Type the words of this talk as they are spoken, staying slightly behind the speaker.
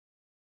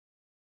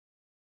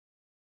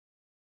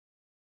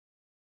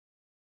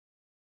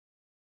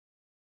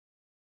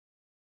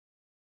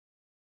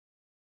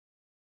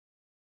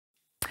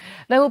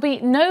There will be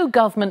no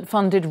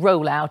government-funded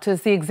rollout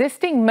as the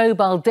existing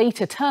mobile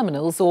data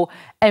terminals, or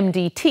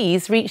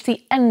MDTs, reach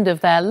the end of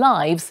their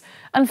lives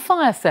and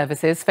fire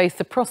services face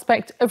the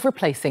prospect of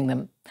replacing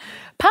them.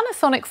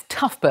 Panasonic's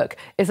Toughbook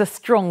is a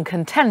strong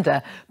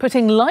contender,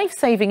 putting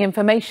life-saving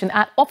information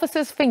at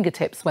officers'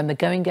 fingertips when the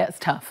going gets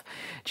tough.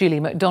 Julie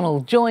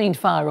MacDonald joined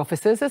fire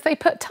officers as they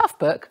put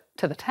Toughbook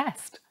to the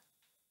test.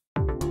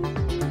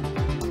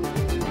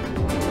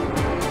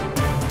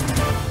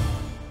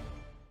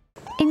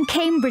 In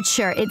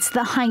Cambridgeshire, it's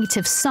the height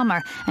of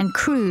summer and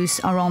crews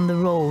are on the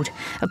road.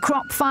 A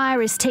crop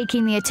fire is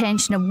taking the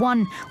attention of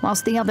one,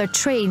 whilst the other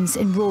trains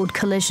in road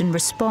collision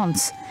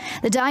response.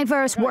 The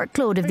diverse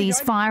workload of these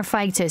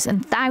firefighters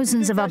and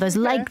thousands of others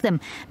like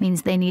them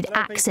means they need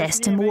access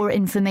to more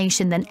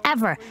information than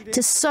ever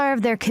to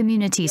serve their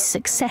communities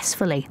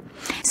successfully.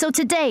 So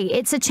today,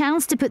 it's a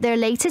chance to put their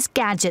latest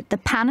gadget, the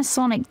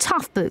Panasonic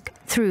Toughbook,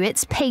 through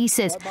its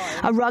paces.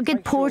 A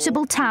rugged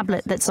portable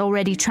tablet that's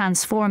already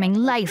transforming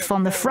life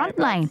on the front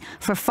line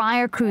for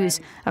fire crews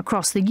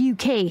across the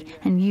UK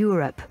and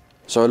Europe.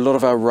 So a lot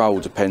of our role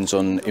depends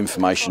on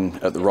information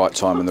at the right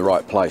time and the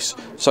right place.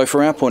 So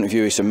from our point of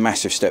view, it's a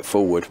massive step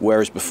forward,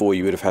 whereas before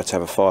you would have had to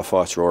have a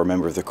firefighter or a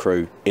member of the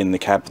crew in the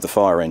cab of the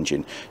fire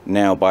engine.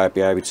 Now, by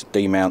being able to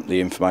demount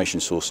the information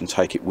source and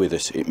take it with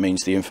us, it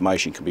means the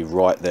information can be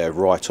right there,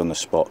 right on the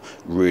spot,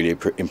 really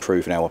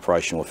improving our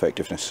operational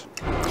effectiveness.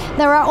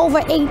 There are over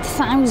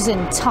 8,000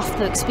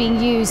 Toughbooks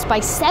being used by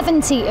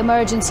 70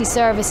 emergency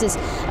services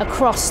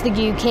across the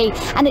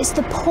UK, and it's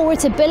the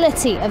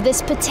portability of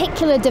this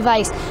particular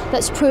device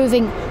that's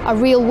proving a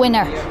real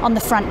winner on the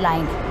front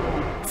line.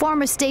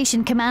 Former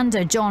station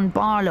commander John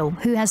Barlow,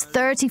 who has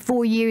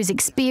 34 years'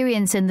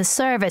 experience in the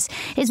service,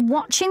 is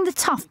watching the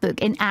Toughbook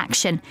in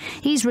action.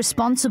 He's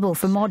responsible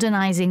for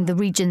modernising the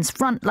region's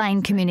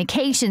frontline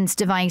communications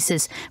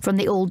devices from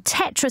the old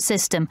Tetra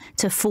system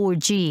to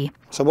 4G.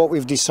 So what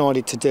we've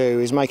decided to do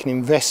is make an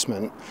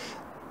investment,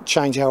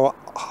 change our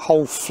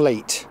whole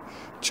fleet,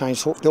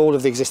 change all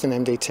of the existing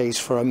MDTs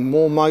for a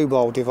more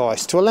mobile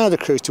device to allow the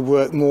crews to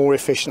work more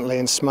efficiently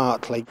and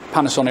smartly.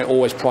 Panasonic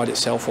always prides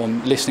itself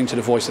on listening to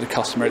the voice of the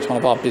customer. It's one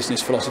of our business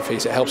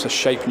philosophies. It helps us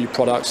shape new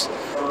products.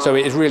 So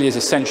it really is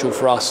essential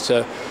for us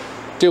to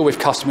deal with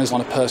customers on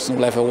a personal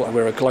level.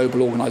 We're a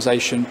global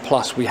organisation,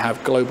 plus we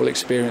have global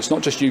experience,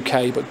 not just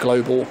UK but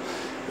global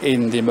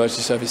in the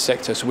emergency service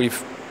sector. So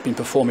we've been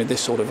performing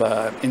this sort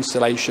of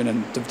installation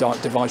and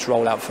device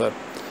rollout for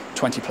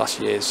 20 plus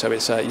years, so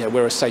it's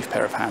we're a safe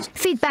pair of hands.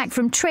 Feedback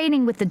from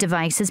training with the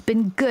device has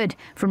been good,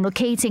 from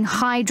locating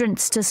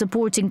hydrants to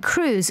supporting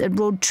crews at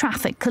road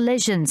traffic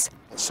collisions.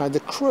 So the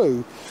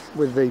crew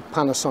with the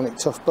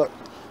Panasonic Toughbook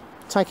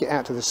take it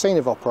out to the scene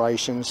of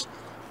operations,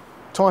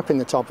 type in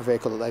the type of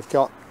vehicle that they've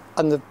got,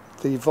 and the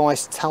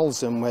device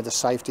tells them where the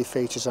safety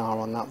features are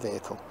on that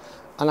vehicle.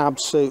 And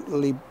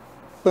absolutely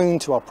boon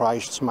to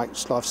operations,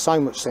 makes life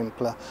so much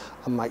simpler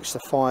and makes the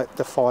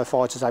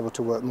firefighters able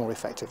to work more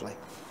effectively.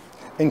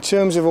 In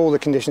terms of all the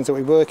conditions that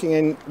we're working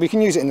in, we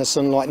can use it in the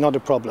sunlight, not a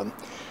problem.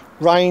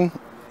 Rain,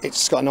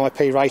 it's got an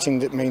IP rating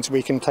that means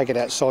we can take it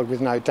outside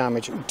with no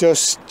damage.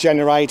 Dust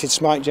generated,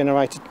 smoke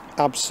generated,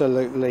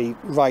 absolutely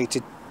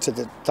rated to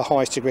the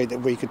highest degree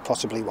that we could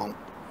possibly want.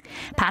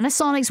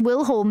 Panasonic's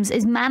Holmes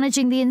is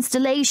managing the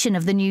installation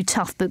of the new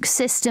Toughbook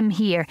system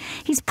here.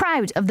 He's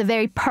proud of the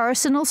very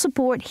personal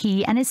support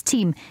he and his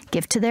team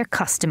give to their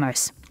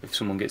customers. If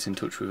someone gets in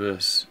touch with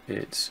us,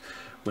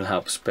 we'll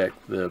help spec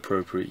the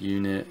appropriate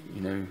unit.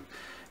 You know,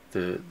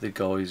 the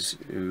guys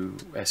who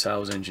are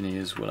sales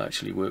engineers will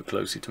actually work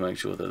closely to make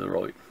sure that the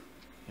right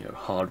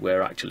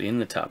hardware actually in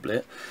the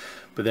tablet.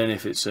 But then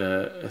if it's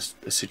a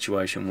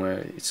situation where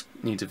it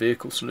needs a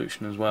vehicle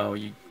solution as well,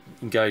 you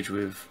engage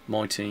with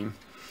my team.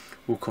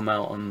 We'll come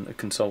out on a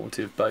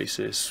consultative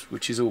basis,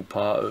 which is all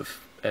part of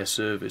our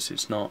service.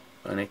 It's not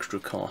an extra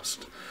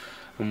cost.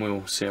 And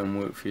we'll sit and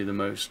work for you the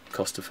most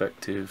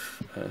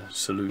cost-effective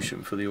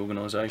solution for the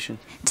organisation.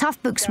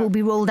 Toughbooks will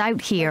be rolled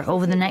out here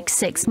over the next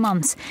 6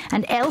 months,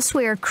 and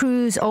elsewhere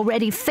crews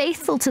already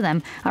faithful to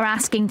them are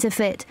asking to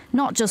fit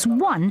not just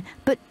one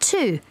but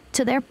 2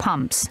 to their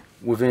pumps.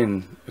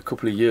 Within a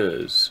couple of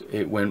years,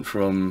 it went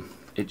from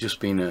it just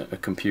being a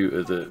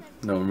computer that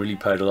no one really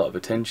paid a lot of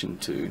attention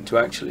to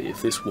actually,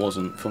 if this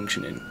wasn't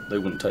functioning, they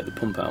wouldn't take the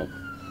pump out.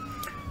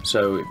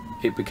 So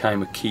it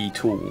became a key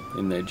tool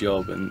in their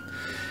job, and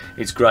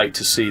it's great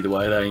to see the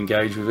way they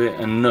engage with it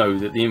and know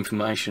that the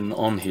information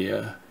on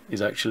here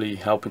is actually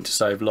helping to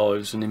save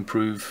lives and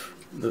improve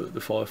the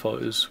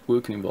firefighters'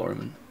 working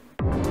environment.